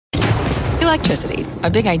Electricity, a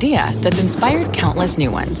big idea that's inspired countless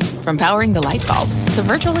new ones. From powering the light bulb to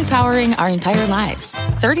virtually powering our entire lives.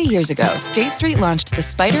 30 years ago, State Street launched the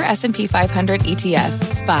Spider S&P 500 ETF,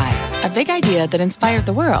 SPY. A big idea that inspired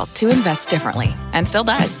the world to invest differently. And still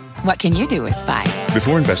does. What can you do with SPY?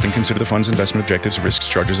 Before investing, consider the fund's investment objectives, risks,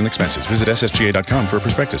 charges, and expenses. Visit ssga.com for a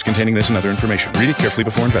prospectus containing this and other information. Read it carefully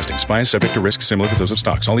before investing. SPY is subject to risks similar to those of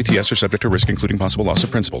stocks. All ETFs are subject to risk, including possible loss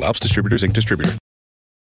of principal. Alps Distributors, Inc. Distributor.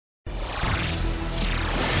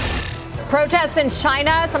 Protests in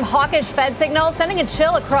China, some hawkish Fed signals, sending a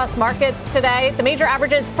chill across markets today. The major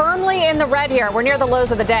averages firmly in the red here. We're near the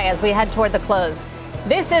lows of the day as we head toward the close.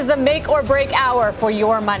 This is the make or break hour for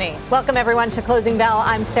your money. Welcome, everyone, to Closing Bell.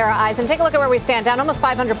 I'm Sarah Eisen. Take a look at where we stand, down almost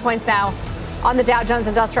 500 points now on the Dow Jones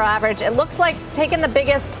Industrial Average. It looks like taking the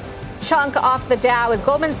biggest chunk off the Dow is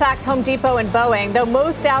Goldman Sachs, Home Depot, and Boeing. Though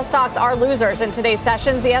most Dow stocks are losers in today's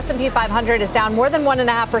sessions, the S&P 500 is down more than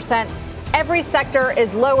 1.5%. Every sector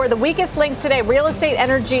is lower. The weakest links today, real estate,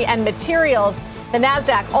 energy, and materials. The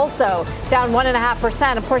NASDAQ also down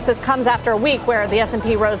 1.5%. Of course, this comes after a week where the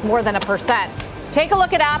S&P rose more than 1%. Take a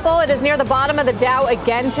look at Apple. It is near the bottom of the Dow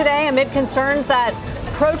again today amid concerns that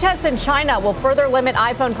protests in China will further limit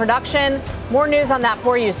iPhone production. More news on that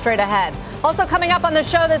for you straight ahead. Also coming up on the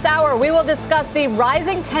show this hour, we will discuss the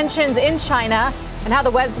rising tensions in China and how the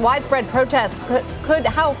widespread protests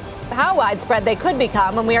how widespread they could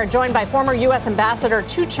become. And we are joined by former U.S. ambassador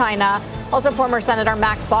to China, also former Senator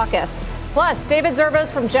Max Baucus. Plus, David Zervos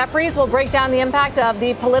from Jefferies will break down the impact of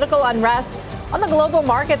the political unrest on the global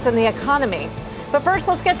markets and the economy. But first,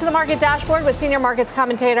 let's get to the market dashboard with senior markets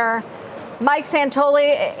commentator Mike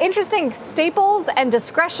Santoli. Interesting, staples and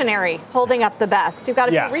discretionary holding up the best. You've got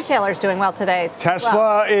a few retailers doing well today.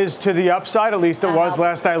 Tesla is to the upside, at least it was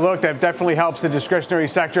last I looked. That definitely helps the discretionary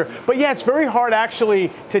sector. But yeah, it's very hard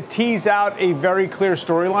actually to tease out a very clear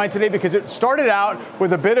storyline today because it started out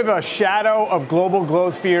with a bit of a shadow of global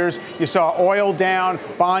growth fears. You saw oil down,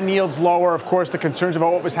 bond yields lower. Of course, the concerns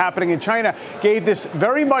about what was happening in China gave this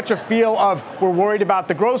very much a feel of we're worried about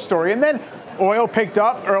the growth story. And then oil picked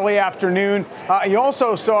up early afternoon. You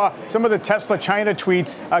also saw some of the Tesla China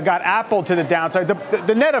tweets got Apple to the downside.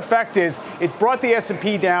 The net effect is it brought the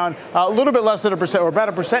S&P down a little bit less than 1%, or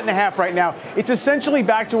about 1.5% right now. It's essentially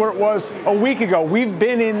back to where it was a week ago. We've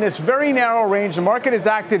been in this very narrow range. The market has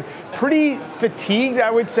acted pretty fatigued,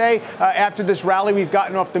 I would say, after this rally we've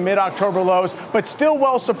gotten off the mid-October lows, but still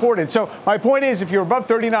well supported. So my point is, if you're above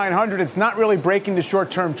 3,900, it's not really breaking the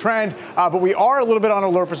short-term trend, but we are a little bit on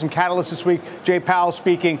alert for some catalysts this week. Jay Powell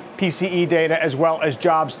speaking, PCE data, as well as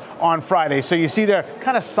jobs on Friday. So you see they're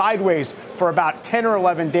kind of sideways for about 10 or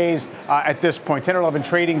 11 days at this point, 10 or 11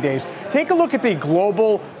 trading days. Take a look at the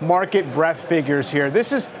global market breadth figures here.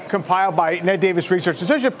 This is compiled by Ned Davis Research. It's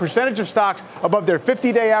such a percentage of stocks above their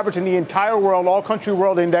 50-day average in the entire world, all country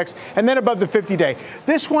world index, and then above the 50-day.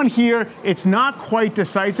 This one here, it's not quite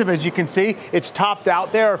decisive, as you can see. It's topped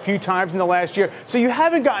out there a few times in the last year. So you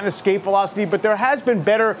haven't gotten escape velocity, but there has been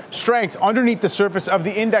better strength underneath the surface of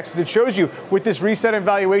the index that shows you with this reset in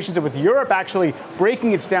valuations and with Europe actually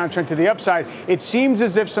breaking its downtrend to the upside. It seems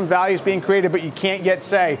as if some value is being created, but you can't yet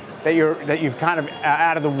say that you've kind of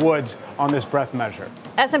out of the woods on this breadth measure.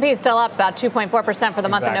 S&P is still up about 2.4% for the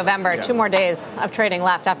month of November. Yeah. 2 more days of trading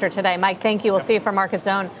left after today. Mike, thank you. We'll see you for Market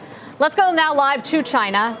Zone. Let's go now live to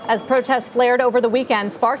China as protests flared over the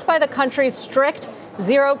weekend, sparked by the country's strict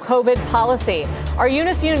zero COVID policy. Our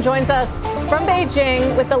Eunice Yoon joins us from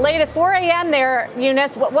Beijing with the latest. 4 a.m. there,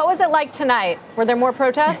 Eunice. What was it like tonight? Were there more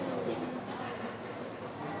protests?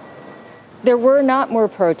 There were not more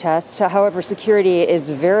protests. However, security is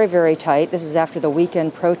very, very tight. This is after the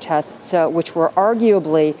weekend protests, which were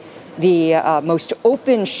arguably the most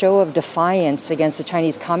open show of defiance against the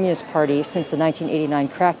Chinese Communist Party since the 1989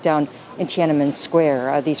 crackdown in Tiananmen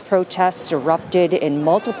Square. These protests erupted in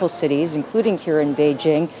multiple cities, including here in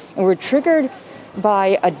Beijing, and were triggered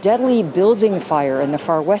by a deadly building fire in the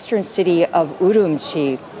far western city of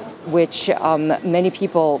Urumqi, which many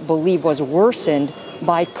people believe was worsened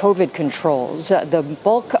by COVID controls. The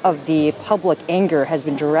bulk of the public anger has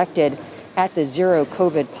been directed at the zero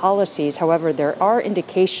COVID policies. However, there are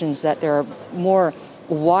indications that there are more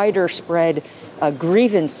wider spread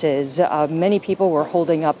grievances. Many people were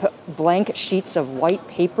holding up blank sheets of white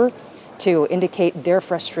paper to indicate their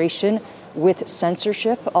frustration with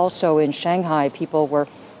censorship. Also in Shanghai, people were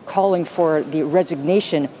calling for the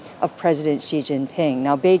resignation of President Xi Jinping.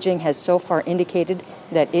 Now, Beijing has so far indicated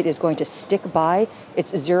that it is going to stick by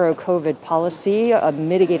its zero COVID policy,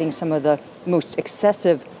 mitigating some of the most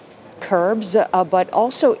excessive curbs. But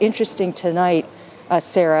also interesting tonight,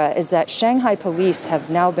 Sarah, is that Shanghai residents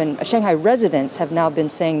have now been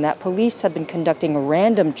saying that police have been conducting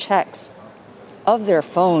random checks of their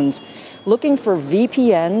phones, looking for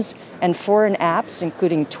VPNs and foreign apps,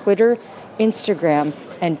 including Twitter, Instagram,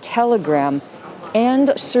 and Telegram,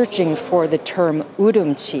 and searching for the term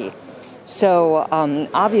urumqi. So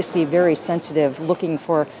obviously very sensitive, looking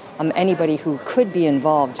for anybody who could be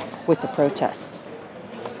involved with the protests.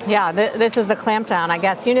 Yeah, this is the clampdown, I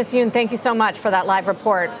guess. Eunice Yoon, thank you so much for that live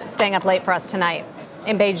report, staying up late for us tonight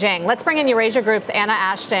in Beijing. Let's bring in Eurasia Group's Anna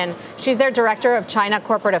Ashton. She's their Director of China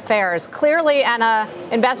Corporate Affairs. Clearly, Anna,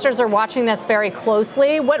 investors are watching this very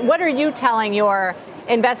closely. What are you telling your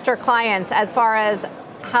investor clients as far as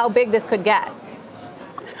how big this could get?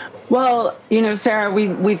 Well, Sarah,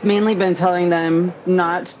 we've mainly been telling them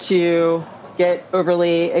not to get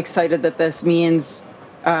overly excited that this means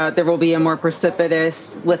there will be a more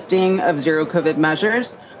precipitous lifting of zero COVID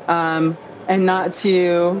measures, and not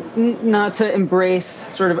to embrace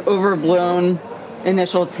sort of overblown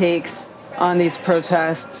initial takes on these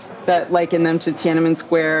protests that liken them to Tiananmen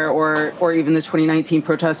Square or even the 2019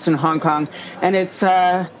 protests in Hong Kong. And it's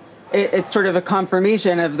sort of a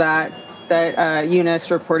confirmation of that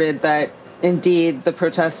Eunice reported that indeed the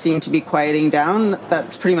protests seem to be quieting down.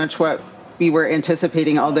 That's pretty much what we were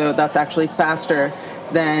anticipating, although that's actually faster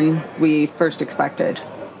than we first expected.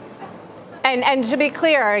 And to be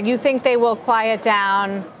clear, you think they will quiet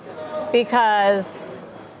down because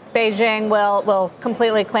Beijing will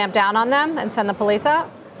completely clamp down on them and send the police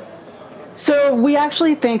out? So we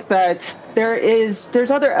actually think that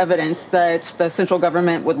there's other evidence that the central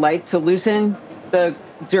government would like to loosen the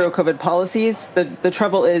zero COVID policies. The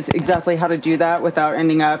trouble is exactly how to do that without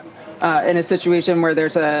ending up in a situation where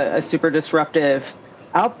there's a super disruptive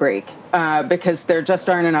outbreak, because there just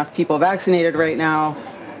aren't enough people vaccinated right now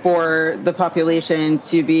for the population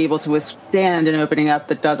to be able to withstand an opening up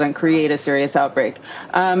that doesn't create a serious outbreak.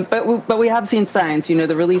 But we have seen signs,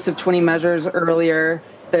 the release of 20 measures earlier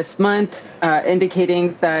this month,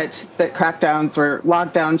 indicating that crackdowns or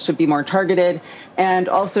lockdowns should be more targeted. And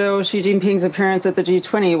also Xi Jinping's appearance at the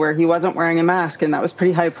G20 where he wasn't wearing a mask, and that was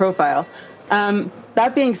pretty high profile.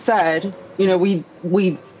 That being said,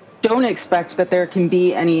 we don't expect that there can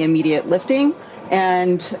be any immediate lifting.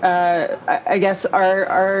 And I guess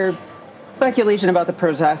our speculation about the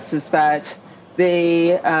protests is that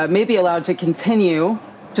they may be allowed to continue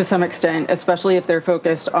to some extent, especially if they're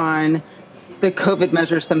focused on the COVID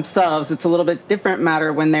measures themselves. It's a little bit different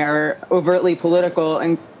matter when they're overtly political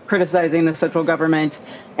and criticizing the central government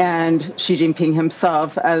and Xi Jinping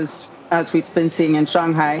himself, as we've been seeing in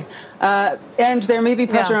Shanghai. And there may be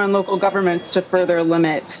pressure on local governments to further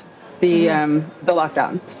limit the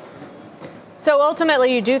lockdowns. So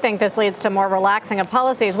ultimately, you do think this leads to more relaxing of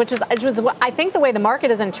policies, which is, I think, the way the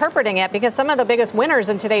market is interpreting it, because some of the biggest winners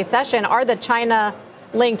in today's session are the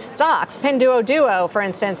China-linked stocks. Pinduoduo, for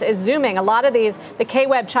instance, is zooming. A lot of these, the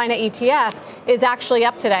KWEB China ETF is actually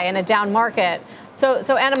up today in a down market.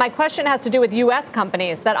 So Anna, my question has to do with U.S.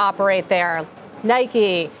 companies that operate there.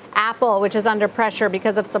 Nike, Apple, which is under pressure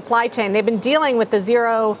because of supply chain. They've been dealing with the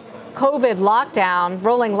zero COVID lockdown,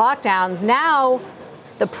 rolling lockdowns. Now,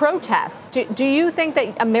 the protests. Do you think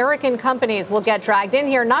that American companies will get dragged in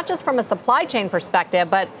here, not just from a supply chain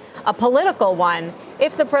perspective, but a political one,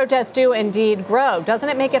 if the protests do indeed grow? Doesn't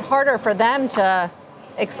it make it harder for them to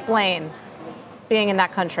explain being in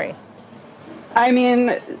that country? I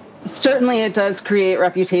mean, certainly it does create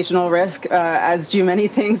reputational risk, as do many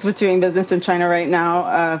things with doing business in China right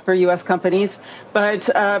now for U.S. companies, but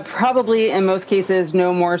probably in most cases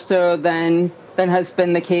no more so than has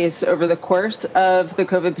been the case over the course of the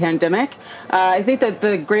COVID pandemic. I think that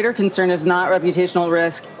the greater concern is not reputational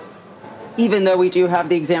risk, even though we do have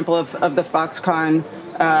the example of the Foxconn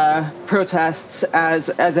protests as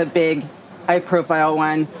a big, high-profile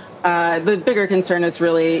one. The bigger concern is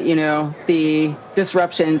really, the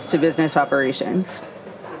disruptions to business operations.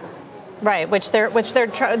 Right, which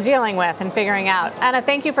they're dealing with and figuring out. Anna,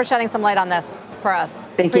 thank you for shedding some light on this for us.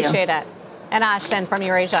 Thank you. Appreciate it. Anna Ashton from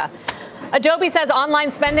Eurasia. Adobe says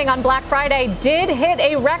online spending on Black Friday did hit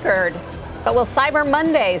a record, but will Cyber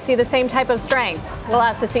Monday see the same type of strength? We'll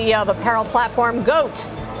ask the CEO of apparel platform GOAT.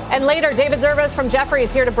 And later, David Zervos from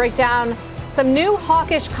Jefferies here to break down some new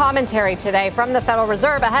hawkish commentary today from the Federal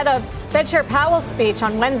Reserve ahead of Fed Chair Powell's speech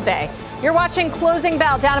on Wednesday. You're watching Closing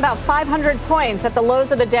Bell, down about 500 points at the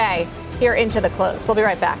lows of the day here into the close. We'll be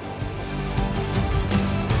right back.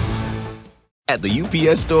 At the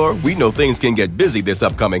UPS Store, we know things can get busy this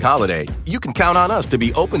upcoming holiday. You can count on us to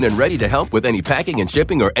be open and ready to help with any packing and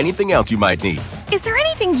shipping or anything else you might need. Is there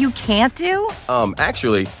anything you can't do?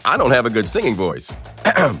 Actually, I don't have a good singing voice.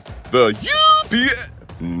 The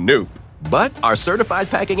Nope. But our certified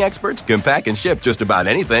packing experts can pack and ship just about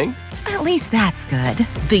anything. At least that's good.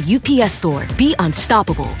 The UPS Store. Be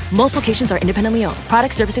unstoppable. Most locations are independently owned.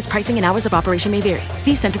 Product, services, pricing, and hours of operation may vary.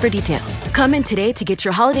 See Center for details. Come in today to get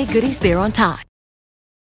your holiday goodies there on time.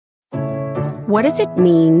 What does it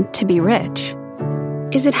mean to be rich?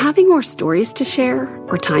 Is it having more stories to share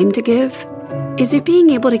or time to give? Is it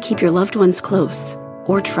being able to keep your loved ones close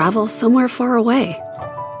or travel somewhere far away?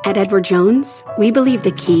 At Edward Jones, we believe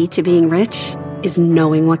the key to being rich is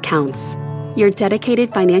knowing what counts. Your dedicated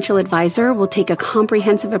financial advisor will take a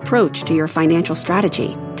comprehensive approach to your financial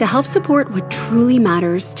strategy to help support what truly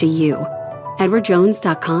matters to you.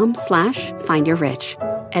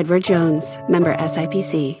 EdwardJones.com/findyourrich. Edward Jones, member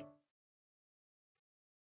SIPC.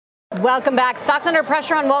 Welcome back. Stocks under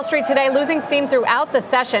pressure on Wall Street today, losing steam throughout the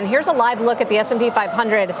session. Here's a live look at the S&P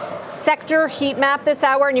 500 sector heat map this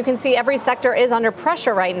hour, and you can see every sector is under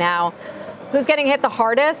pressure right now. Who's getting hit the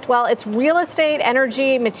hardest? Well, it's real estate,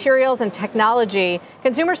 energy, materials, and technology.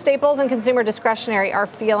 Consumer staples and consumer discretionary are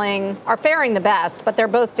faring the best, but they're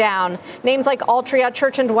both down. Names like Altria,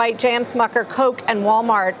 Church & Dwight, J.M. Smucker, Coke, and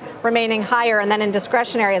Walmart remaining higher. And then in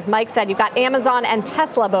discretionary, as Mike said, you've got Amazon and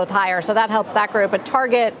Tesla both higher, so that helps that group. But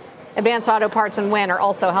Target, Advanced Auto Parts, and Wynn are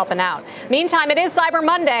also helping out. Meantime, it is Cyber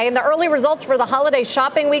Monday, and the early results for the holiday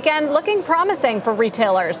shopping weekend looking promising for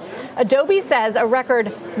retailers. Adobe says a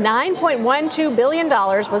record $9.12 billion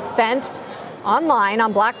was spent online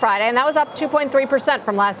on Black Friday, and that was up 2.3%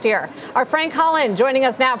 from last year. Our Frank Holland joining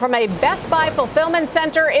us now from a Best Buy fulfillment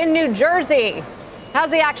center in New Jersey.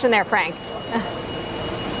 How's the action there, Frank?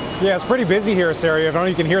 Yeah, it's pretty busy here, Sarah. I don't know if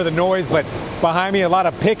you can hear the noise, but behind me, a lot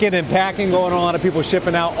of picking and packing going on, a lot of people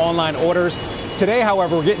shipping out online orders. Today,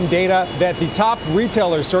 however, we're getting data that the top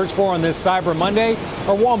retailers search for on this Cyber Monday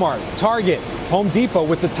are Walmart, Target, Home Depot,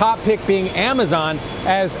 with the top pick being Amazon,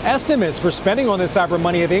 as estimates for spending on this Cyber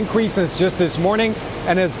Monday have increased since just this morning,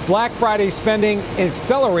 and as Black Friday spending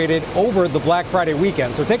accelerated over the Black Friday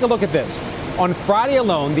weekend. So take a look at this. On Friday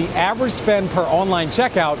alone, the average spend per online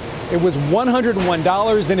checkout, it was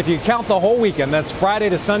 $101. Then if you count the whole weekend, that's Friday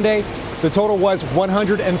to Sunday, the total was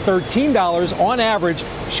 $113 on average,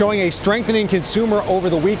 showing a strengthening consumer over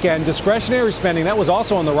the weekend. Discretionary spending, that was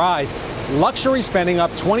also on the rise. Luxury spending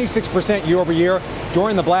up 26% year over year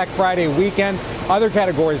during the Black Friday weekend. Other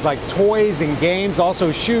categories like toys and games,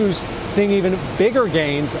 also shoes, seeing even bigger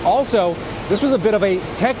gains. Also, this was a bit of a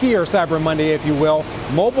techier Cyber Monday, if you will.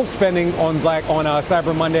 Mobile spending on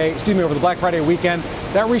Cyber Monday, over the Black Friday weekend,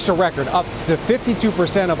 that reached a record, up to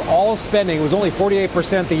 52% of all spending. It was only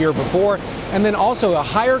 48% the year before. And then also a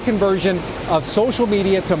higher conversion of social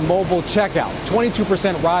media to mobile checkouts.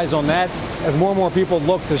 22% rise on that as more and more people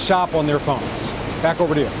look to shop on their phones. Back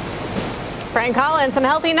over to you. Frank Collins, some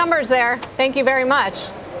healthy numbers there. Thank you very much.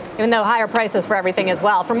 Even though higher prices for everything as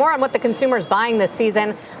well. For more on what the consumer's buying this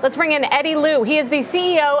season, let's bring in Eddie Liu. He is the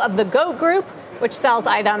CEO of the GOAT Group, which sells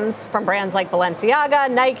items from brands like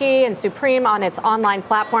Balenciaga, Nike, and Supreme on its online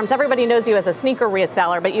platforms. Everybody knows you as a sneaker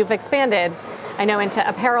reseller, but you've expanded, I know, into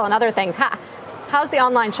apparel and other things. How's the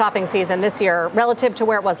online shopping season this year relative to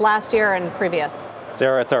where it was last year and previous?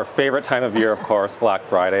 Sarah, it's our favorite time of year, of course, Black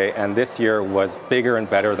Friday, and this year was bigger and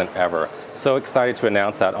better than ever. So excited to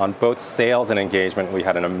announce that on both sales and engagement, we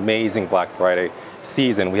had an amazing Black Friday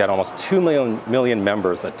season. We had almost 2 million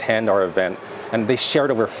members attend our event, and they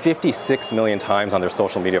shared over 56 million times on their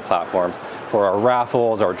social media platforms for our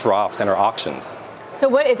raffles, our drops, and our auctions.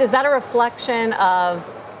 So is that a reflection of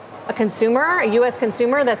a consumer, a U.S.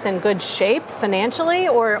 consumer that's in good shape financially,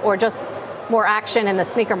 or just more action in the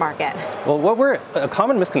sneaker market? Well, a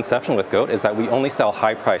common misconception with GOAT is that we only sell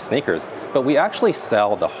high-priced sneakers, but we actually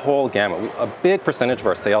sell the whole gamut. A big percentage of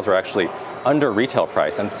our sales are actually under retail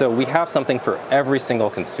price, and so we have something for every single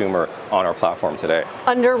consumer on our platform today.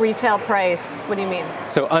 Under retail price, what do you mean?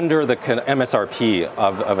 So under the MSRP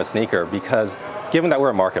of a sneaker, because given that we're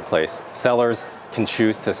a marketplace, sellers can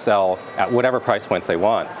choose to sell at whatever price points they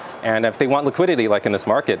want. And if they want liquidity, like in this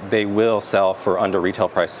market, they will sell for under retail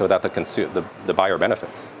price so that the buyer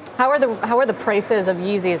benefits. How are the prices of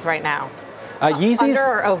Yeezys right now? Yeezys, under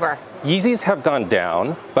or over? Yeezys have gone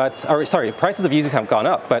down, prices of Yeezys have gone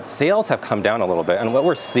up, but sales have come down a little bit. And what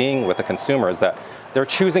we're seeing with the consumer is that they're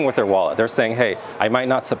choosing with their wallet. They're saying, hey, I might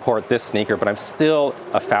not support this sneaker, but I'm still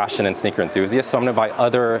a fashion and sneaker enthusiast, so I'm going to buy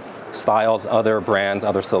other styles, other brands,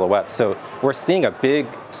 other silhouettes. So we're seeing a big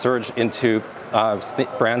surge into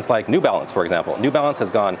brands like New Balance, for example. New Balance has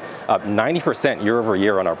gone up 90% year over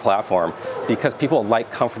year on our platform because people like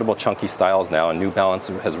comfortable, chunky styles now, and New Balance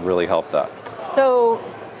has really helped that. So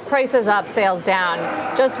prices up, sales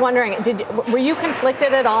down. Just wondering, were you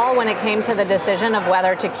conflicted at all when it came to the decision of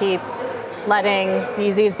whether to keep letting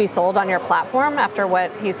Yeezys be sold on your platform after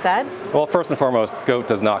what he said? Well, first and foremost, GOAT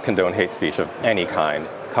does not condone hate speech of any kind.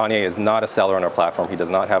 Kanye is not a seller on our platform. He does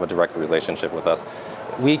not have a direct relationship with us.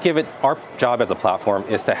 Our job as a platform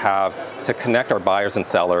is to connect our buyers and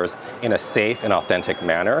sellers in a safe and authentic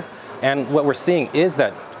manner. And what we're seeing is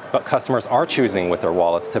that customers are choosing with their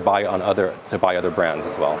wallets to buy other brands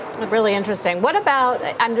as well. Really interesting. What about,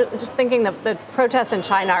 I'm just thinking that the protests in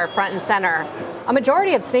China are front and center. A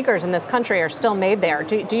majority of sneakers in this country are still made there.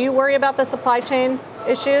 Do you worry about the supply chain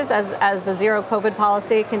issues as the zero COVID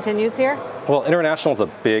policy continues here? Well, international is a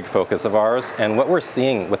big focus of ours, and what we're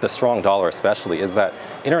seeing with the strong dollar especially is that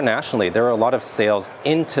internationally there are a lot of sales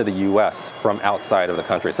into the US from outside of the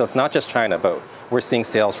country. So it's not just China, but we're seeing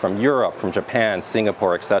sales from Europe, from Japan,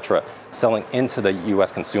 Singapore, etc., selling into the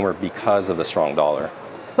US consumer because of the strong dollar.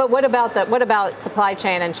 But what about supply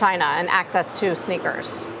chain in China and access to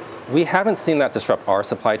sneakers? We haven't seen that disrupt our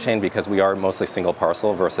supply chain because we are mostly single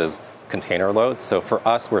parcel versus container loads. So for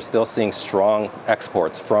us, we're still seeing strong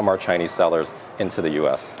exports from our Chinese sellers into the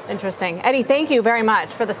U.S. Interesting. Eddie, thank you very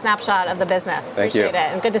much for the snapshot of the business. Appreciate it.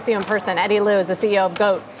 And good to see you in person. Eddie Liu is the CEO of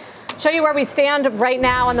GOAT. Show you where we stand right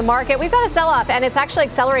now on the market. We've got a sell-off, and it's actually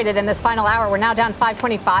accelerated in this final hour. We're now down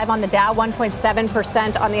 525 on the Dow,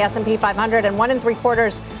 1.7% on the S&P 500, and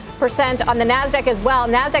 1.75% on the NASDAQ as well.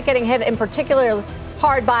 NASDAQ getting hit in particular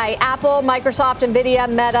hard by Apple, Microsoft, NVIDIA,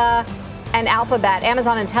 Meta, and Alphabet.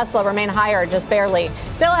 Amazon and Tesla remain higher, just barely.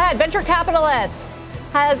 Still ahead, venture capitalists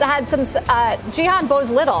has had some, Jihan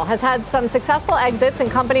Bowes-Little has had some successful exits in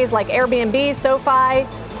companies like Airbnb, SoFi,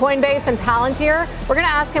 Coinbase, and Palantir. We're going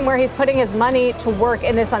to ask him where he's putting his money to work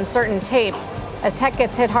in this uncertain tape as tech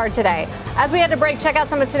gets hit hard today. As we head to break, check out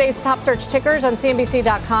some of today's top search tickers on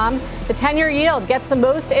CNBC.com. The 10-year yield gets the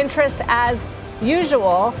most interest as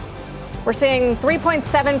usual. We're seeing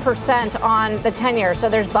 3.7% on the 10-year, so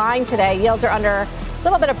there's buying today. Yields are under a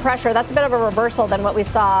little bit of pressure. That's a bit of a reversal than what we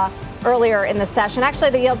saw earlier in the session. Actually,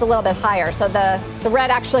 the yield's a little bit higher, so the red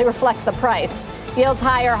actually reflects the price. Yields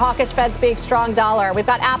higher, hawkish Fed speak, strong dollar. We've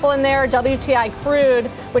got Apple in there, WTI crude,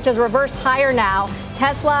 which has reversed higher now,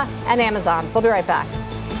 Tesla, and Amazon. We'll be right back.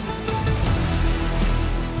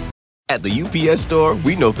 At the UPS Store,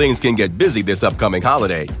 we know things can get busy this upcoming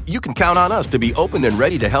holiday. You can count on us to be open and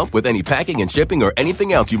ready to help with any packing and shipping or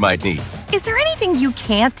anything else you might need. Is there anything you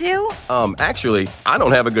can't do? Actually, I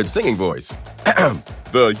don't have a good singing voice.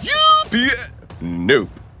 The UPS... Nope.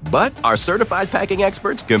 But our certified packing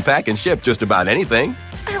experts can pack and ship just about anything.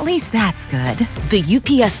 At least that's good. The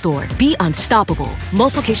UPS Store. Be unstoppable.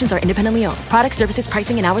 Most locations are independently owned. Product, services,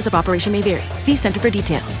 pricing, and hours of operation may vary. See Center for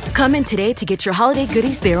details. Come in today to get your holiday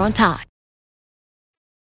goodies there on time.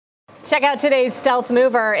 Check out today's stealth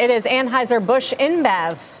mover. It is Anheuser-Busch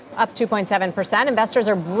InBev, up 2.7%. Investors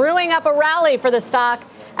are brewing up a rally for the stock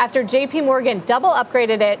after JP Morgan double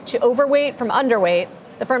upgraded it to overweight from underweight.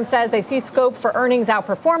 The firm says they see scope for earnings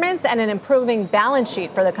outperformance and an improving balance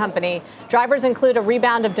sheet for the company. Drivers include a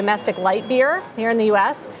rebound of domestic light beer here in the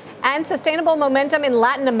U.S. and sustainable momentum in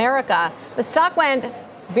Latin America. The stock went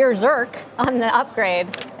berserk on the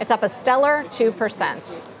upgrade. It's up a stellar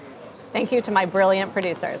 2%. Thank you to my brilliant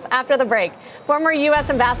producers. After the break, former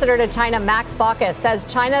U.S. Ambassador to China Max Baucus says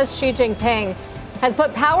China's Xi Jinping has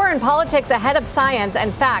put power and politics ahead of science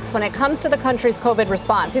and facts when it comes to the country's COVID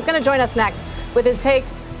response. He's going to join us next with his take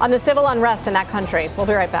on the civil unrest in that country. We'll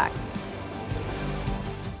be right back.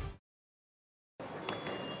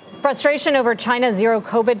 Frustration over China's zero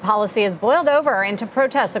COVID policy has boiled over into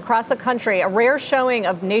protests across the country, a rare showing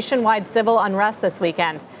of nationwide civil unrest this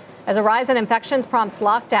weekend, as a rise in infections prompts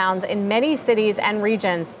lockdowns in many cities and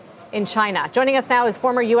regions in China. Joining us now is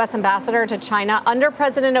former U.S. Ambassador to China under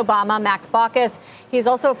President Obama, Max Baucus. He's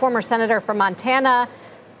also a former senator from Montana.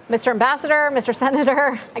 Mr. Ambassador, Mr.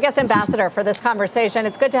 Senator, I guess Ambassador for this conversation.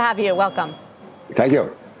 It's good to have you. Welcome. Thank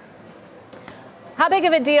you. How big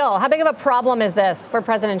of a deal, how big of a problem is this for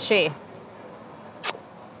President Xi?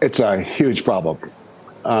 It's a huge problem.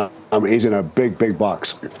 He's in a big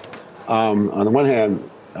box. On the one hand,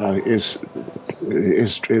 his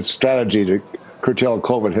strategy to curtail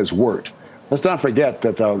COVID has worked. Let's not forget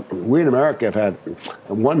that we in America have had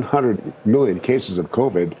 100 million cases of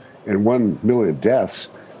COVID and 1 million deaths,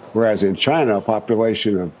 whereas in China, a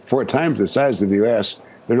population of 4 times the size of the U.S.,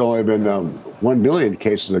 there'd only been 1 million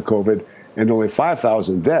cases of COVID and only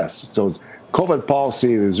 5,000 deaths. So COVID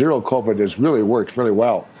policy, the zero COVID, has really worked really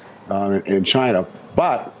well in China,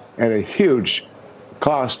 but at a huge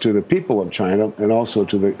cost to the people of China and also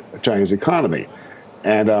to the Chinese economy.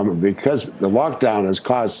 And because the lockdown has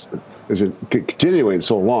caused has been continuing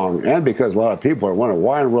so long, and because a lot of people are wondering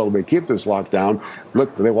why in the world do we keep this lockdown.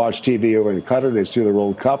 Look, they watch TV over in Qatar, they see the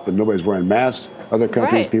World Cup, and nobody's wearing masks. Other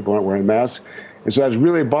countries, people aren't wearing masks, and so that's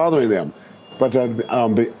really bothering them. But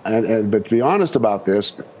but to be honest about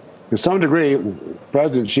this, to some degree,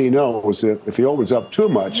 President Xi knows that if he opens up too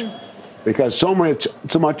much, because so much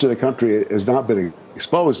of the country has not been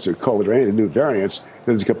exposed to COVID or any of the new variants,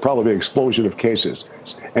 there's probably be an explosion of cases.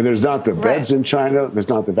 And there's not the beds in China, there's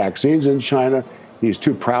not the vaccines in China. He's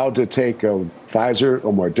too proud to take Pfizer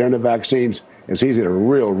or Moderna vaccines, and so he's in a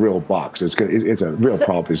real box. It's a real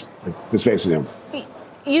problem that's facing him.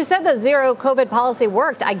 You said the zero COVID policy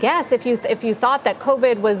worked, I guess, if you thought that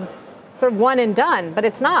COVID was sort of one and done, but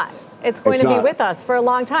it's not. It's going to be with us for a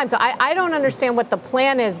long time. So I don't understand what the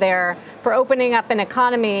plan is there for opening up an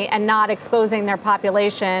economy and not exposing their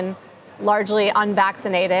population, largely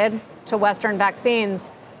unvaccinated, to Western vaccines,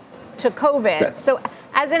 to COVID. So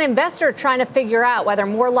as an investor trying to figure out whether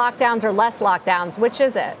more lockdowns or less lockdowns, which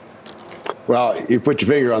is it? Well, you put your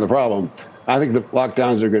finger on the problem. I think the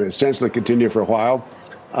lockdowns are going to essentially continue for a while.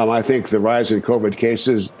 I think the rise in COVID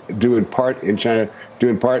cases, due in part in China, due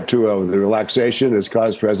in part to the relaxation, has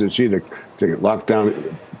caused President Xi to lock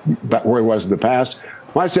down back where he was in the past.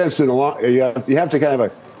 My sense in the long, you have to kind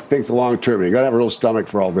of think the long term. You got to have a real stomach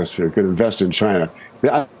for all this if you're going to invest in China.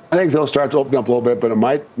 I think they'll start to open up a little bit, but it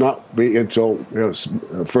might not be until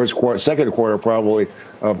second quarter probably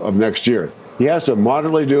of next year. He has to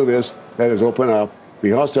moderately do this, that is open up.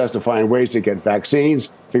 He also has to find ways to get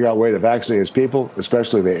vaccines, figure out a way to vaccinate his people,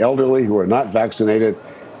 especially the elderly who are not vaccinated.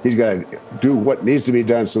 He's got to do what needs to be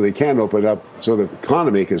done so they can open up so the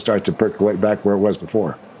economy can start to percolate back where it was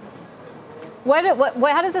before.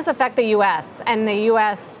 How does this affect the U.S. and the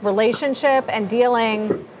U.S. relationship and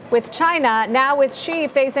dealing with China, now with Xi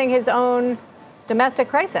facing his own domestic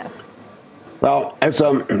crisis? Well, it's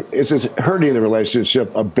hurting the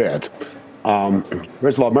relationship a bit.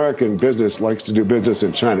 First of all, American business likes to do business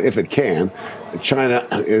in China if it can. China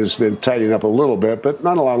has been tightening up a little bit, but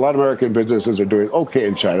not a lot. A lot of American businesses are doing okay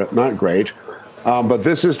in China, not great. But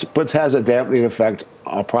this has a dampening effect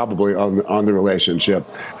probably on the relationship.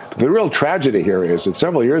 But the real tragedy here is that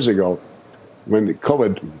several years ago, when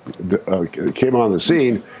COVID came on the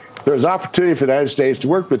scene, there was opportunity for the United States to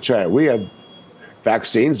work with China. We had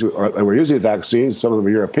vaccines, and we're using vaccines, some of them are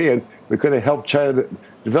European. We could have helped China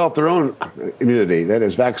develop their own immunity, that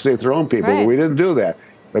is, vaccinate their own people, but we didn't do that.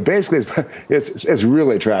 But basically, it's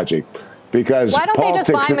really tragic because why don't they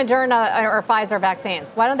just buy Moderna or Pfizer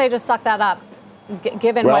vaccines? Why don't they just suck that up,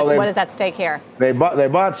 given what is at stake here? They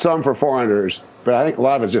bought some for foreigners, but I think a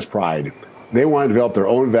lot of it's just pride. They want to develop their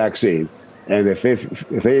own vaccine, and if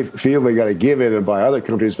they feel they got to give in and buy other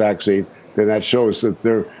countries' vaccine, then that shows that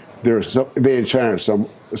they in China are in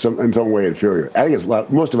some way inferior. I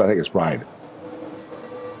think most of it. I think it's pride.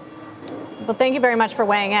 Well, thank you very much for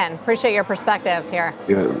weighing in. Appreciate your perspective here.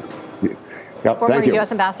 Yep, former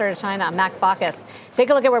U.S. Ambassador to China, Max Baucus. Take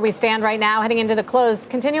a look at where we stand right now, heading into the close,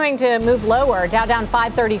 continuing to move lower. Dow down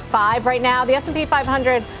 535 right now. The S&P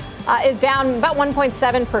 500 is down about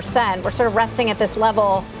 1.7%. We're sort of resting at this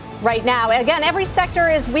level right now. Again, every sector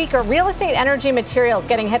is weaker. Real estate, energy, materials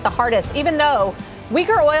getting hit the hardest, even though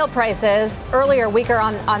weaker oil prices, earlier weaker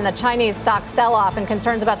on the Chinese stock sell-off and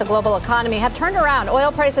concerns about the global economy, have turned around.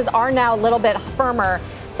 Oil prices are now a little bit firmer,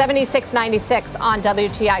 $76.96 on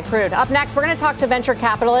WTI crude. Up next, we're going to talk to venture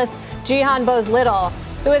capitalist Jihan Bowes-Little,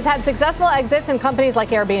 who has had successful exits in companies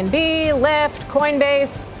like Airbnb, Lyft,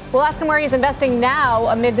 Coinbase. We'll ask him where he's investing now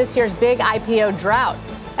amid this year's big IPO drought.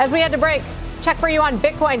 As we head to break, check for you on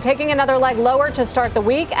Bitcoin taking another leg lower to start the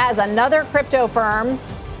week as another crypto firm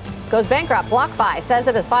goes bankrupt. BlockFi says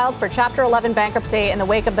it has filed for Chapter 11 bankruptcy in the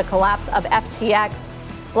wake of the collapse of FTX.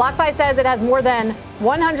 BlockFi says it has more than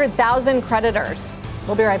 100,000 creditors.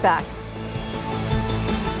 We'll be right back.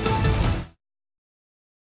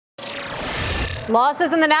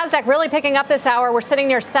 Losses in the NASDAQ really picking up this hour. We're sitting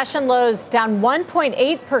near session lows, down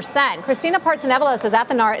 1.8%. Christina Partsenevelos is at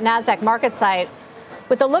the NASDAQ market site.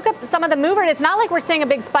 With a look at some of the movement, it's not like we're seeing a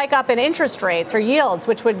big spike up in interest rates or yields,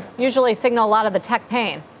 which would usually signal a lot of the tech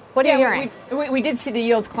pain. What are you hearing? We did see the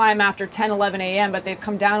yields climb after 10, 11 a.m., but they've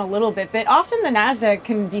come down a little bit. But often the NASDAQ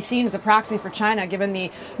can be seen as a proxy for China, given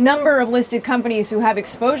the number of listed companies who have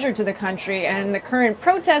exposure to the country. And the current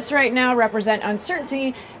protests right now represent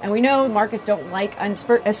uncertainty. And we know markets don't like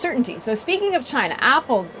uncertainty. So speaking of China,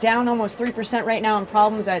 Apple down almost 3% right now on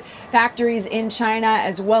problems at factories in China,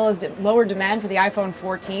 as well as lower demand for the iPhone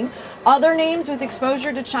 14. Other names with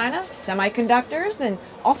exposure to China, semiconductors and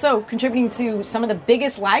Also contributing to some of the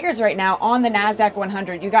biggest laggards right now on the NASDAQ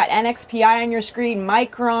 100. You got NXPI on your screen,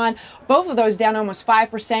 Micron, both of those down almost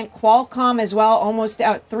 5%. Qualcomm as well, almost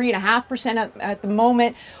out 3.5% at the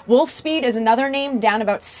moment. Wolfspeed is another name, down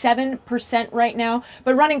about 7% right now.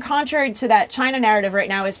 But running contrary to that China narrative right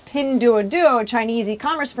now is Pinduoduo, a Chinese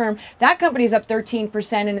e-commerce firm. That company's up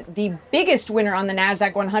 13% and the biggest winner on the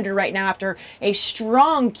NASDAQ 100 right now after a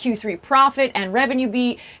strong Q3 profit and revenue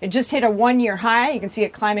beat. It just hit a one-year high. You can see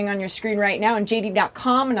it climbing on your screen right now. And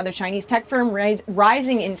JD.com, another Chinese tech firm,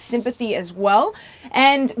 rising in sympathy as well.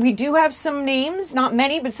 And we do have some names, not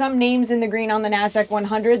many, but some names in the green on the NASDAQ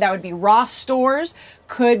 100. That would be Ross Stores.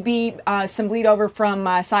 Could be some bleed over from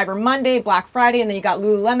Cyber Monday, Black Friday, and then you got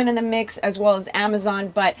Lululemon in the mix, as well as Amazon.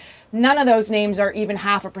 But none of those names are even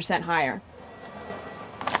 0.5% higher.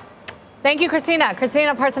 Thank you, Christina.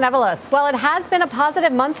 Christina Partsinevelos. Well, it has been a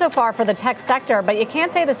positive month so far for the tech sector, but you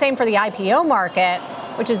can't say the same for the IPO market,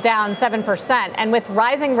 which is down 7%. And with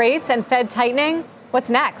rising rates and Fed tightening,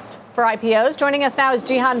 what's next for IPOs? Joining us now is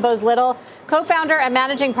Jihan Bowes-Little, co-founder and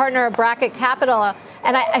managing partner of Bracket Capital.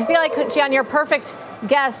 And I feel like, Jihan, you're a perfect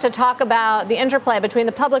guest to talk about the interplay between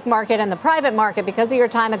the public market and the private market because of your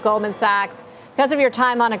time at Goldman Sachs, because of your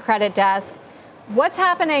time on a credit desk. What's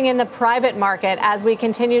happening in the private market as we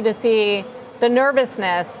continue to see the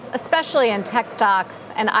nervousness, especially in tech stocks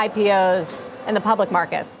and IPOs in the public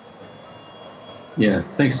markets? Yeah,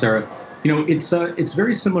 thanks, Sarah. It's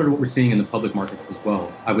very similar to what we're seeing in the public markets as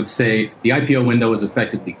well. I would say the IPO window is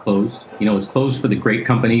effectively closed. It's closed for the great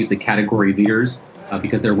companies, the category leaders,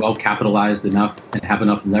 because they're well capitalized enough and have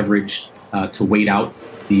enough leverage to wait out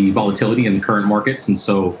the volatility in the current markets, and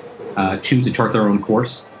so choose to chart their own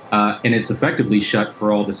course. And it's effectively shut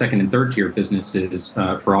for all the second and third tier businesses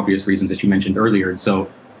for obvious reasons that you mentioned earlier. And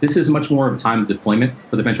so this is much more of a time of deployment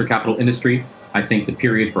for the venture capital industry. I think the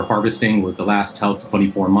period for harvesting was the last 12 to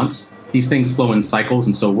 24 months. These things flow in cycles.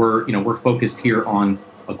 And so we're focused here on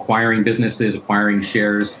acquiring businesses, acquiring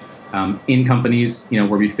shares in companies, where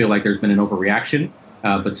we feel like there's been an overreaction.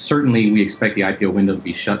 But certainly we expect the IPO window to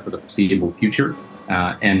be shut for the foreseeable future. We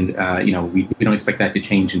don't expect that to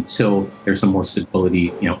change until there's some more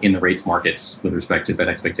stability, in the rates markets with respect to Fed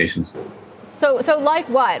expectations. So like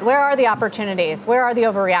what? Where are the opportunities? Where are the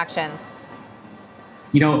overreactions?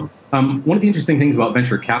 One of the interesting things about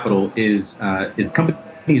venture capital is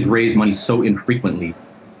companies raise money so infrequently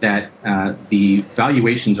that the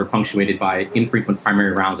valuations are punctuated by infrequent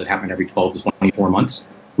primary rounds that happen every 12 to 24 months.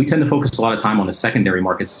 We tend to focus a lot of time on the secondary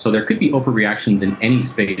markets. So there could be overreactions in any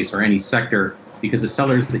space or any sector because the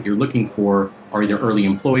sellers that you're looking for are either early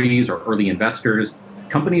employees or early investors.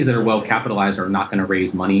 Companies that are well capitalized are not going to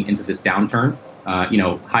raise money into this downturn.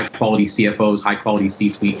 High quality CFOs, high quality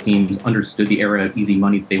C-suite teams understood the era of easy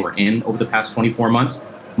money that they were in over the past 24 months.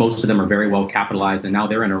 Most of them are very well capitalized, and now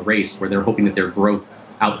they're in a race where they're hoping that their growth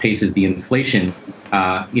outpaces the inflation,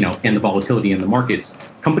 and the volatility in the markets.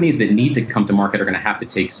 Companies that need to come to market are going to have to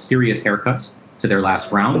take serious haircuts to their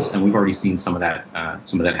last rounds, and we've already seen some of that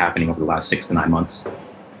happening over the last 6 to 9 months.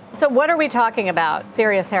 So what are we talking about?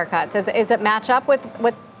 Serious haircuts? Is it match up with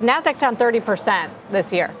NASDAQ's down 30%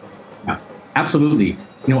 this year? Yeah, absolutely.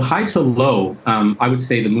 High to low, I would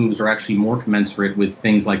say the moves are actually more commensurate with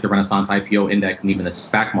things like the Renaissance IPO index and even the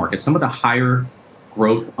SPAC market. Some of the higher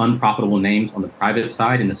growth, unprofitable names on the private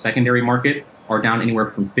side in the secondary market are down anywhere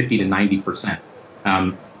from 50 to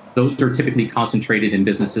 90%. Those are typically concentrated in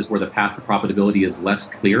businesses where the path to profitability is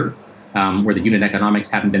less clear, where the unit economics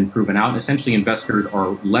haven't been proven out. And essentially, investors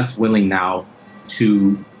are less willing now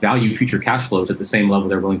to value future cash flows at the same level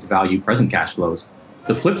they're willing to value present cash flows.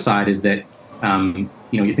 The flip side is that,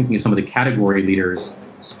 you're thinking of some of the category leaders,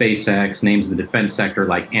 SpaceX, names in the defense sector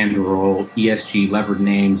like Anduril, ESG levered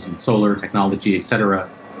names and solar technology, et cetera.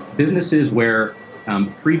 Businesses where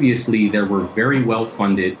previously there were very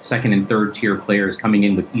well-funded second and third tier players coming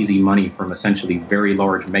in with easy money from essentially very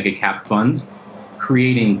large mega cap funds,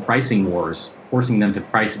 creating pricing wars, forcing them to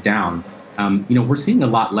price down. We're seeing a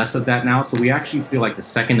lot less of that now. So we actually feel like the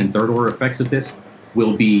second and third order effects of this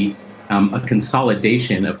will be a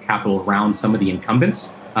consolidation of capital around some of the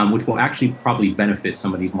incumbents, which will actually probably benefit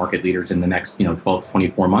some of these market leaders in the next 12 to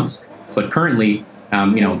 24 months. But currently,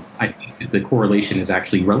 I think that the correlation is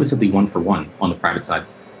actually relatively 1-for-1 on the private side.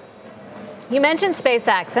 You mentioned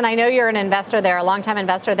SpaceX, and I know you're an investor there, a longtime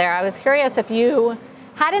investor there. I was curious if you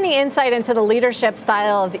had any insight into the leadership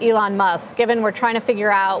style of Elon Musk, given we're trying to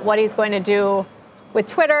figure out what he's going to do with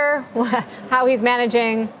Twitter, how he's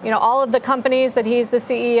managing, all of the companies that he's the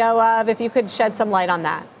CEO of, if you could shed some light on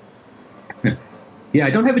that. Yeah, I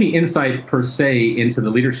don't have any insight per se into the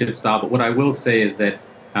leadership style, but what I will say is that,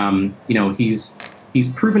 he's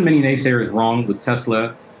He's proven many naysayers wrong with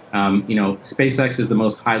Tesla. SpaceX is the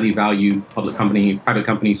most highly valued private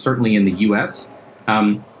company, certainly in the U.S.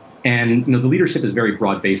 And the leadership is very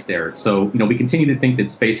broad-based there. So, we continue to think that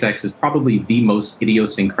SpaceX is probably the most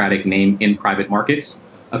idiosyncratic name in private markets.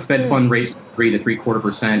 A Fed fund rate 3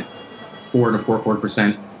 3/4%, 4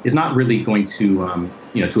 4/4% is not really going to,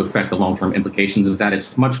 to affect the long-term implications of that.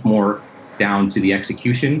 It's much more down to the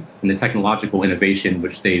execution and the technological innovation,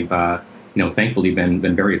 which they've, thankfully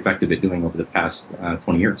been very effective at doing over the past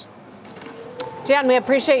 20 years. Jihan, we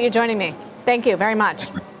appreciate you joining me. Thank you very much.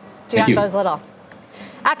 Jihan Bowes-Little.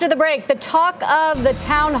 After the break, the talk of the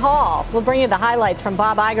town hall. We'll bring you the highlights from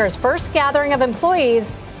Bob Iger's first gathering of employees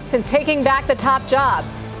since taking back the top job.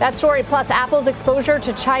 That story plus Apple's exposure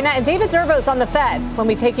to China and David Zervos on the Fed when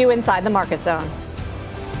we take you inside the market zone.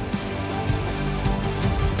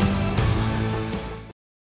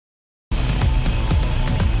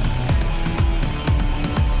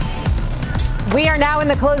 We are now in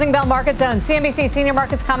the closing bell market zone. CNBC senior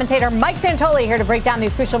markets commentator Mike Santoli here to break down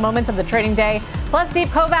these crucial moments of the trading day. Plus Steve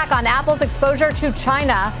Kovac on Apple's exposure to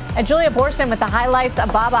China. And Julia Borston with the highlights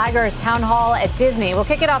of Bob Iger's town hall at Disney. We'll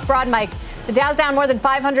kick it off broad, Mike. The Dow's down more than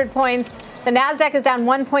 500 points. The Nasdaq is down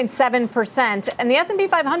 1.7%. And the S&P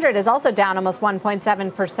 500 is also down almost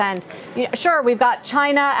 1.7%. Sure, we've got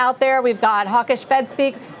China out there. We've got hawkish Fed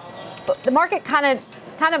speak. But the market kind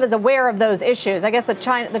of is aware of those issues. I guess the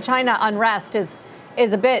China unrest is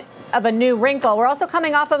a bit of a new wrinkle. We're also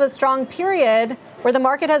coming off of a strong period where the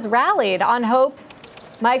market has rallied on hopes,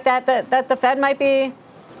 Mike, that the Fed might be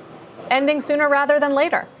ending sooner rather than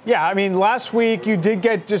later. Yeah, I mean, last week you did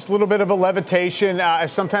get just a little bit of a levitation,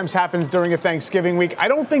 as sometimes happens during a Thanksgiving week. I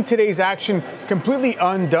don't think today's action completely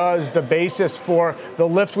undoes the basis for the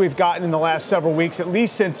lift we've gotten in the last several weeks, at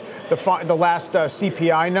least since the last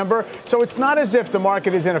CPI number. So it's not as if the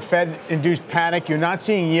market is in a Fed-induced panic. You're not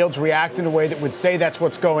seeing yields react in a way that would say that's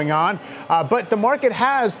what's going on. But the market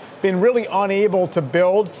has been really unable to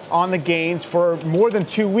build on the gains for more than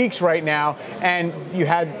 2 weeks right now. And you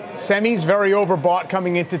had semis very overbought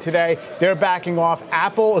coming into today. They're backing off.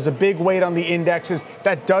 Apple is a big weight on the indexes.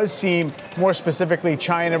 That does seem more specifically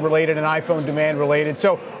China-related and iPhone demand-related.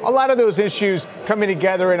 So a lot of those issues coming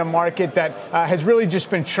together in a market that has really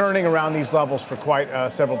just been churning around these levels for quite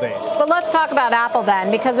several days. But let's talk about Apple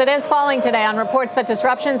then, because it is falling today on reports that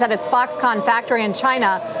disruptions at its Foxconn factory in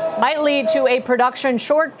China might lead to a production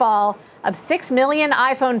shortfall of 6 million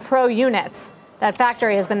iPhone Pro units. That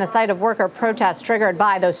factory has been the site of worker protests triggered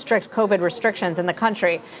by those strict COVID restrictions in the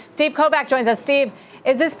country. Steve Kovac joins us. Steve,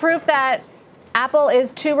 is this proof that Apple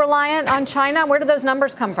is too reliant on China? Where do those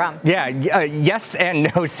numbers come from? Yeah, yes and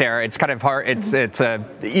no, Sarah. It's kind of hard. It's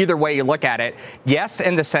either way you look at it. Yes,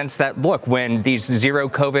 in the sense that, look, when these zero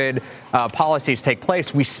COVID policies take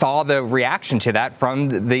place, we saw the reaction to that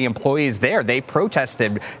from the employees there. They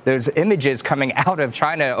protested. Those images coming out of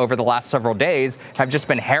China over the last several days have just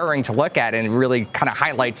been harrowing to look at, and really kind of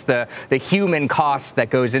highlights the human cost that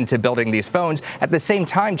goes into building these phones. At the same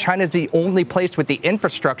time, China is the only place with the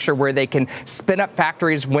infrastructure where they can spin up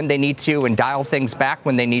factories when they need to and dial things back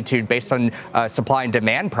when they need to based on supply and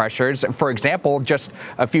demand pressures. For example, just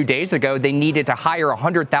a few days ago, they needed to hire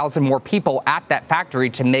 100,000 more people at that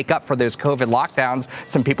factory to make up for those COVID lockdowns.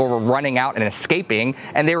 Some people were running out and escaping,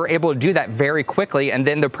 and they were able to do that very quickly. And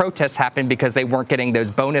then the protests happened because they weren't getting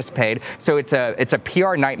those bonus paid. So it's a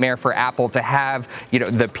PR nightmare for Apple to have,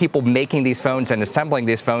 the people making these phones and assembling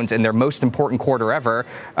these phones in their most important quarter ever.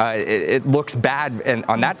 It looks bad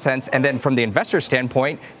on that sense. And then from the investor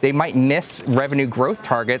standpoint, they might miss revenue growth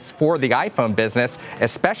targets for the iPhone business,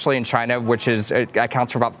 especially in China, which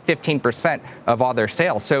accounts for about 15% of all their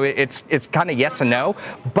sales. So it's kind of yes and no.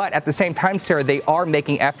 But at the same time, Sarah, they are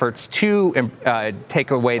making efforts to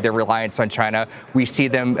take away their reliance on China. We see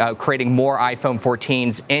them creating more iPhone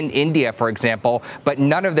 14s in India, for example, but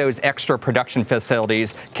none of those extra production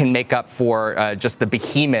facilities can make up for just the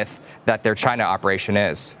behemoth that their China operation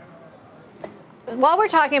is. While we're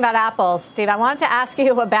talking about Apple, Steve, I wanted to ask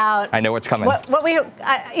you about... I know what's coming.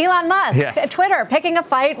 Elon Musk, yes. Twitter, picking a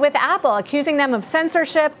fight with Apple, accusing them of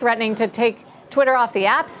censorship, threatening to take Twitter off the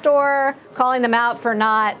App Store, calling them out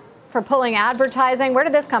for pulling advertising. Where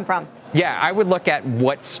did this come from? Yeah, I would look at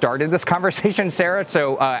what started this conversation, Sarah.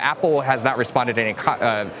 So Apple has not responded to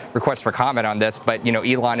any request for comment on this, but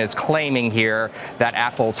Elon is claiming here that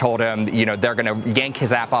Apple told him they're going to yank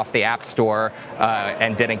his app off the App Store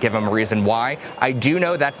and didn't give him a reason why. I do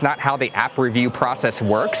know that's not how the app review process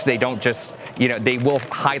works. They don't just they will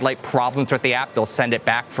highlight problems with the app. They'll send it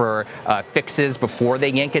back for fixes before they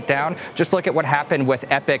yank it down. Just look at what happened with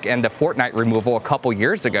Epic and the Fortnite removal a couple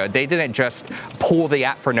years ago. They didn't just pull the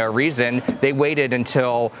app for no reason. reason, they waited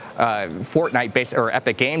until Fortnite or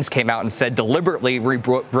Epic Games came out and said deliberately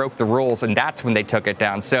broke the rules, and that's when they took it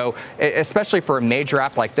down. So especially for a major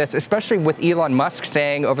app like this, especially with Elon Musk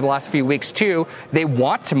saying over the last few weeks too, they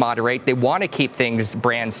want to moderate, they want to keep things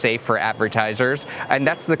brand safe for advertisers, and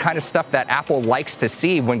that's the kind of stuff that Apple likes to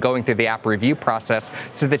see when going through the app review process.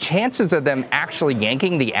 So the chances of them actually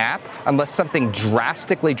yanking the app, unless something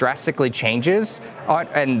drastically changes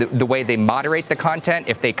and the way they moderate the content,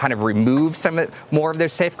 if they kind of remove more of their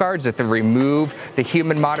safeguards, if they remove the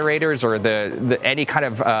human moderators or the any kind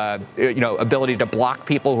of ability to block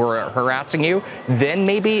people who are harassing you, then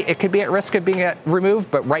maybe it could be at risk of being removed.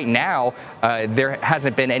 But right now, there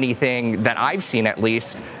hasn't been anything that I've seen, at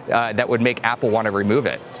least, that would make Apple want to remove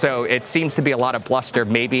it. So it seems to be a lot of bluster,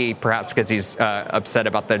 maybe perhaps because he's upset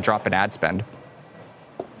about the drop in ad spend.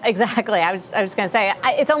 Exactly. I was going to say,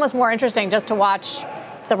 it's almost more interesting just to watch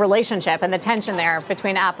the relationship and the tension there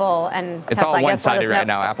between Apple and Tesla. It's all one-sided right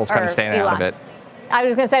now. Apple's kind of staying out of it. I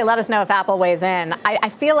was going to say, let us know if Apple weighs in. I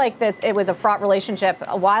feel like that it was a fraught relationship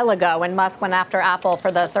a while ago when Musk went after Apple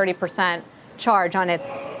for the 30% charge on its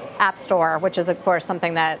App Store, which is, of course,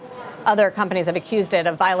 something that other companies have accused it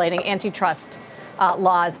of violating antitrust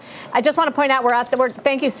laws. I just want to point out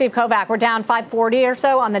thank you, Steve Kovac. We're down 540 or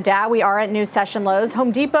so on the Dow. We are at new session lows.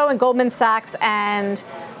 Home Depot and Goldman Sachs and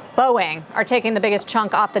Boeing are taking the biggest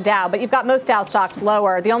chunk off the Dow, but you've got most Dow stocks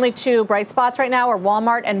lower. The only two bright spots right now are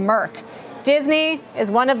Walmart and Merck. Disney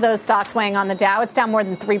is one of those stocks weighing on the Dow. It's down more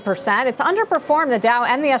than 3%. It's underperformed the Dow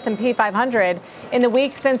and the S&P 500 in the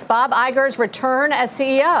week since Bob Iger's return as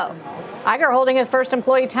CEO. Iger holding his first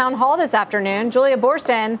employee town hall this afternoon. Julia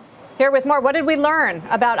Boorstin here with more. What did we learn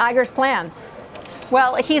about Iger's plans?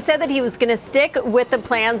 Well, he said that he was going to stick with the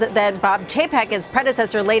plans that Bob Chapek, his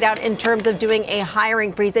predecessor, laid out in terms of doing a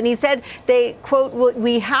hiring freeze. And he said they, quote,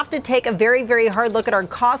 we have to take a very, very hard look at our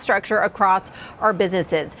cost structure across our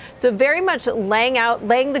businesses. So very much laying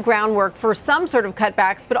the groundwork for some sort of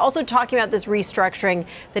cutbacks, but also talking about this restructuring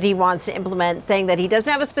that he wants to implement, saying that he doesn't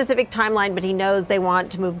have a specific timeline, but he knows they want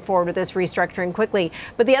to move forward with this restructuring quickly.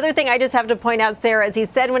 But the other thing I just have to point out, Sarah, is he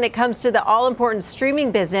said when it comes to the all-important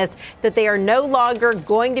streaming business, that they are no longer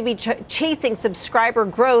going to be chasing subscriber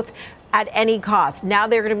growth at any cost. Now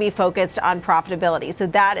they're going to be focused on profitability. So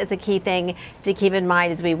that is a key thing to keep in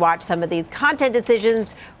mind as we watch some of these content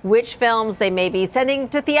decisions, which films they may be sending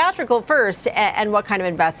to theatrical first, and what kind of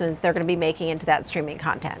investments they're going to be making into that streaming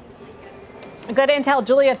content. Good intel,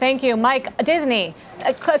 Julia. Thank you. Mike, Disney.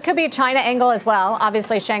 It could be a China angle as well.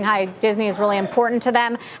 Obviously, Shanghai Disney is really important to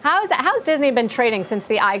them. How's Disney been trading since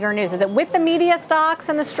the Iger news? Is it with the media stocks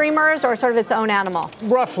and the streamers, or sort of its own animal?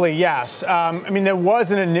 Roughly, yes. There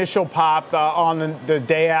was an initial pop on the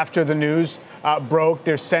day after the news broke.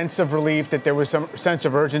 There's sense of relief that there was some sense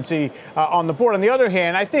of urgency on the board. On the other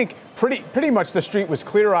hand, I think pretty much the street was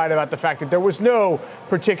clear-eyed about the fact that there was no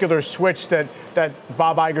particular switch that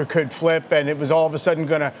Bob Iger could flip, and it was all of a sudden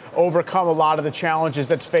going to overcome a lot of the challenges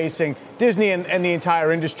that's facing Disney and the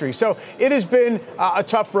entire industry. So it has been a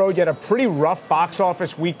tough road, yet a pretty rough box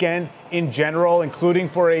office weekend in general, including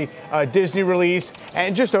for a Disney release,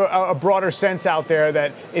 and just a broader sense out there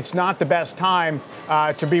that it's not the best time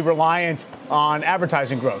to be reliant on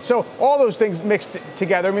advertising growth. So all those things mixed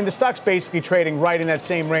together. The stock's basically trading right in that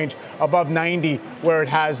same range above 90 where it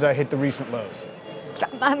has hit the recent lows.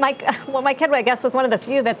 My kid, I guess, was one of the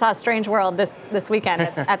few that saw Strange World this weekend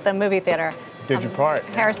at the movie theater. Did your part.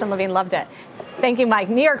 Harrison Levine loved it. Thank you, Mike.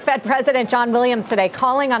 New York Fed President John Williams today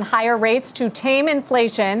calling on higher rates to tame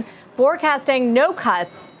inflation, forecasting no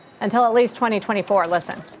cuts until at least 2024.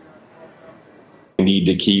 Listen. Need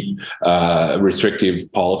to keep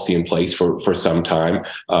restrictive policy in place for some time.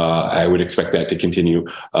 I would expect that to continue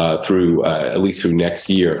through at least through next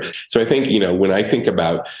year. So I think, when I think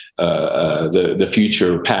about the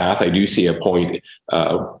future path, I do see a point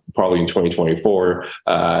probably in 2024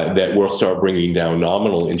 that we'll start bringing down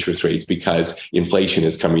nominal interest rates because inflation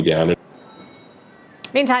is coming down.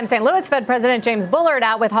 Meantime, St. Louis Fed President James Bullard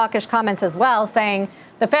out with hawkish comments as well, saying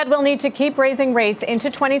the Fed will need to keep raising rates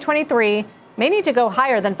into 2023. May need to go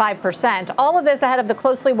higher than 5%. All of this ahead of the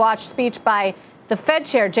closely watched speech by the Fed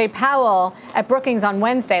chair, Jay Powell, at Brookings on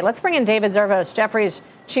Wednesday. Let's bring in David Zervos, Jefferies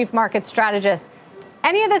chief market strategist.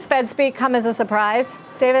 Any of this Fed speak come as a surprise,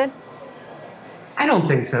 David? I don't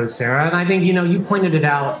think so, Sarah. And I think, you pointed it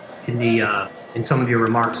out in some of your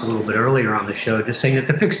remarks a little bit earlier on the show, just saying that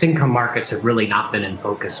the fixed income markets have really not been in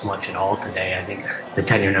focus much at all today. I think the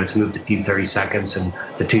 10-year notes moved a few 30 seconds and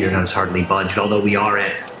the 2-year notes hardly budged, although we are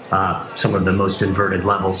at some of the most inverted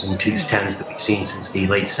levels in 2s10s that we've seen since the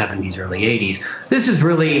late 70s, early 80s. This is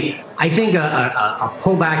really, I think, a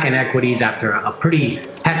pullback in equities after a pretty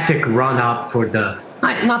hectic run up toward the,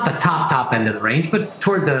 not the top end of the range, but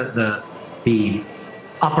toward the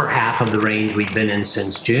upper half of the range we've been in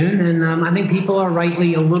since June. And I think people are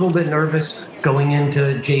rightly a little bit nervous going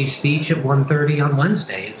into Jay's speech at 1:30 on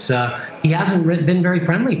Wednesday. He hasn't been very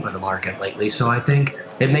friendly for the market lately, so I think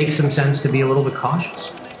it makes some sense to be a little bit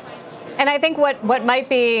cautious. And I think what might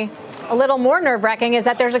be a little more nerve-wracking is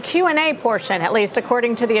that there's a Q&A portion, at least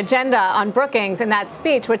according to the agenda on Brookings in that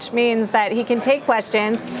speech, which means that he can take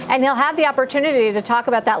questions and he'll have the opportunity to talk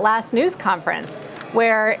about that last news conference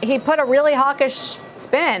where he put a really hawkish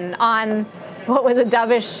spin on what was a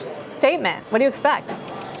dovish statement. What do you expect?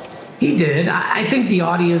 He did. I think the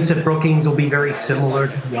audience at Brookings will be very similar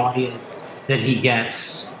to the audience that he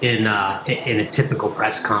gets in a typical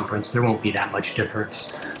press conference. There won't be that much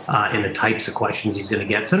difference in the types of questions he's going to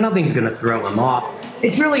get, so nothing's going to throw him off.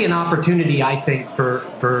 It's really an opportunity, I think,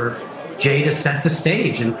 for Jay to set the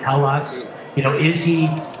stage and tell us, is he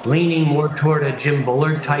leaning more toward a Jim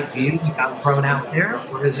Bullard type view he got thrown out there,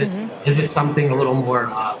 or is it something a little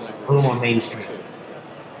more mainstream?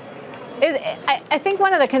 I think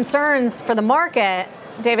one of the concerns for the market,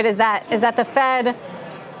 David, is that the Fed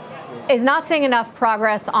is not seeing enough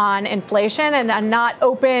progress on inflation and not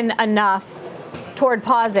open enough toward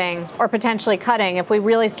pausing or potentially cutting if we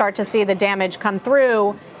really start to see the damage come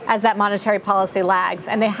through as that monetary policy lags.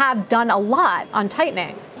 And they have done a lot on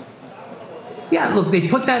tightening. Yeah, look, they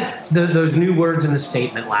put those new words in the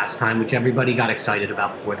statement last time, which everybody got excited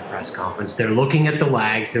about before the press conference. They're looking at the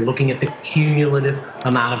lags. They're looking at the cumulative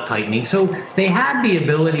amount of tightening. So they had the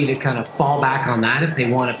ability to kind of fall back on that if they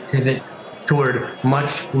want to pivot toward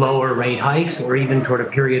much lower rate hikes or even toward a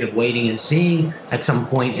period of waiting and seeing at some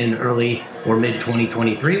point in early or mid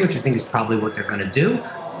 2023, which I think is probably what they're going to do.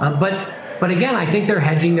 But again, I think they're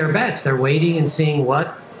hedging their bets. They're waiting and seeing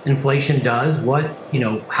what inflation does,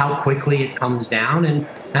 how quickly it comes down. And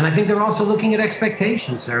I think they're also looking at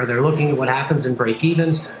expectations, Sarah. They're looking at what happens in break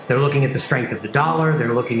evens. They're looking at the strength of the dollar.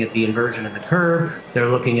 They're looking at the inversion in the curve. They're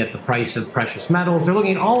looking at the price of precious metals. They're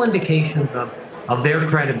looking at all indications of their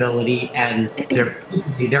credibility and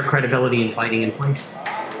their credibility in fighting inflation.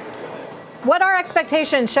 What are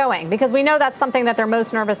expectations showing? Because we know that's something that they're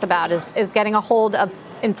most nervous about is getting a hold of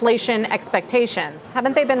inflation expectations.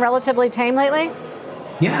 Haven't they been relatively tame lately?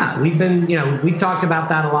 Yeah, we've talked about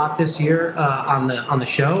that a lot this year on the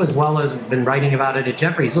show, as well as been writing about it at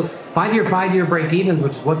Jefferies. Look, five-year break-evens,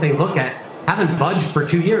 which is what they look at, haven't budged for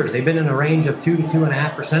 2 years. They've been in a range of 2 to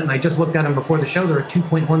 2.5%, and I just looked at them before the show. They're at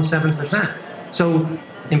 2.17%. So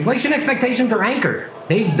inflation expectations are anchored.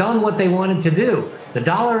 They've done what they wanted to do. The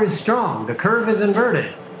dollar is strong. The curve is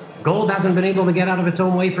inverted. Gold hasn't been able to get out of its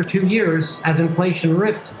own way for 2 years as inflation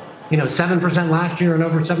ripped, 7% last year and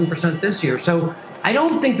over 7% this year. So I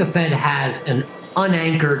don't think the Fed has an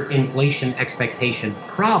unanchored inflation expectation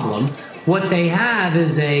problem. What they have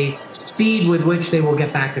is a speed with which they will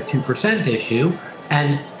get back to 2% issue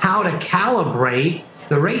and how to calibrate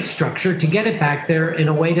the rate structure to get it back there in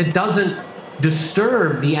a way that doesn't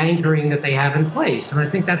disturb the anchoring that they have in place. And I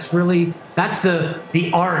think that's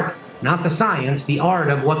the art, not the science, the art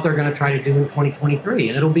of what they're going to try to do in 2023.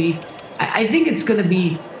 And I think it's going to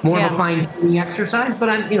be more of a fine-tuning exercise,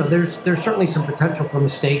 but there's certainly some potential for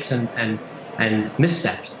mistakes and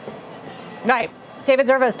missteps. Right. David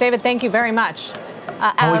Zervos. David, thank you very much.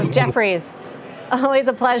 Out of Jefferies. Always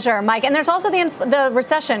a pleasure, Mike. And there's also the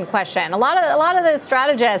recession question. A lot of the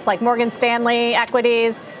strategists like Morgan Stanley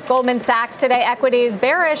equities, Goldman Sachs today equities,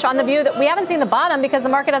 bearish on the view that we haven't seen the bottom because the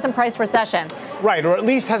market hasn't priced recession. Right, or at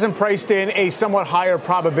least hasn't priced in a somewhat higher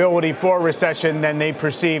probability for recession than they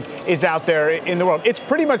perceive is out there in the world. It's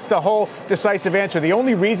pretty much the whole decisive answer. The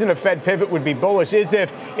only reason a Fed pivot would be bullish is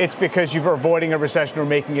if it's because you're avoiding a recession or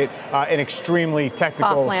making it an extremely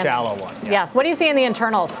technical, shallow one. Yeah. Yes. What do you see in the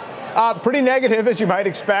internals? Pretty negative, as you might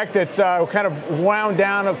expect. It's kind of wound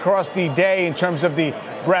down across the day in terms of the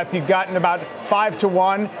breadth. You've gotten about 5 to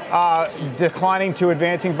 1, declining to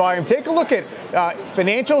advancing volume. Take a look at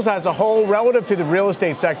financials as a whole relative to the real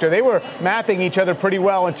estate sector. They were mapping each other pretty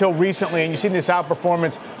well until recently, and you've seen this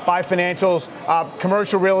outperformance by financials,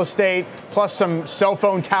 commercial real estate, plus some cell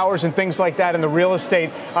phone towers and things like that in the real estate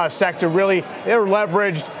sector. Really, they're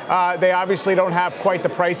leveraged. They obviously don't have quite the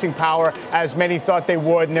pricing power as many thought they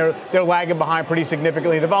would, and they're lagging behind pretty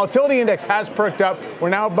significantly. The volatility index has perked up. We're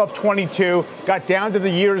now above 22, got down to the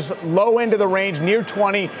year's low end of the range, near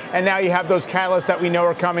 20, and now you have those catalysts that we know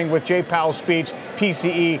are coming with Jay Powell's speech,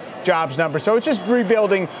 PCE, jobs numbers. So it's just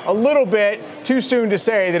rebuilding a little bit. Too soon to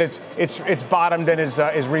say that it's bottomed and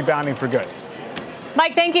is rebounding for good.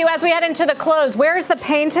 Mike, thank you. As we head into the close, where's the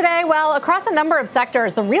pain today? Well, across a number of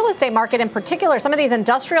sectors, the real estate market in particular, some of these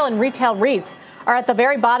industrial and retail REITs are at the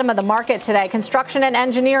very bottom of the market today. Construction and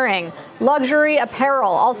engineering, luxury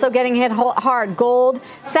apparel also getting hit hard. Gold,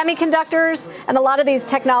 semiconductors, and a lot of these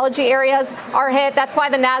technology areas are hit. That's why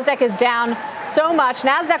the NASDAQ is down so much.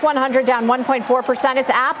 NASDAQ 100 down 1.4%. It's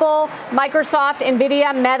Apple, Microsoft,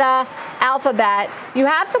 Nvidia, Meta, Alphabet. You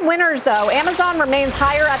have some winners, though. Amazon remains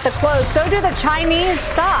higher at the close. So do the Chinese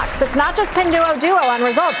stocks. It's not just Pinduoduo on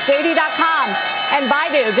results. JD.com and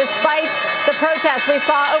Baidu, despite the protests we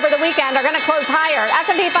saw over the weekend, are going to close higher.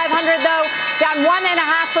 S&P 500, though, down 1.5%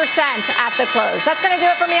 at the close. That's going to do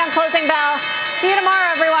it for me on Closing Bell. See you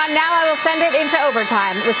tomorrow, everyone. Now I will send it into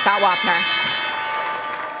overtime with Scott Wapner.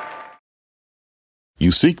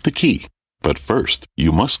 You seek the key, but first,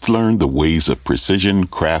 you must learn the ways of precision,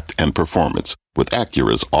 craft, and performance with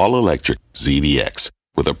Acura's all-electric ZDX.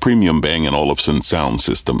 With a premium Bang & Olufsen sound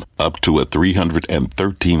system up to a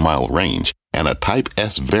 313-mile range and a Type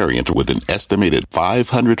S variant with an estimated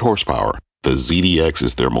 500 horsepower, the ZDX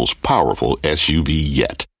is their most powerful SUV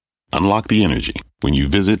yet. Unlock the energy when you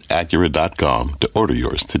visit Acura.com to order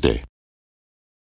yours today.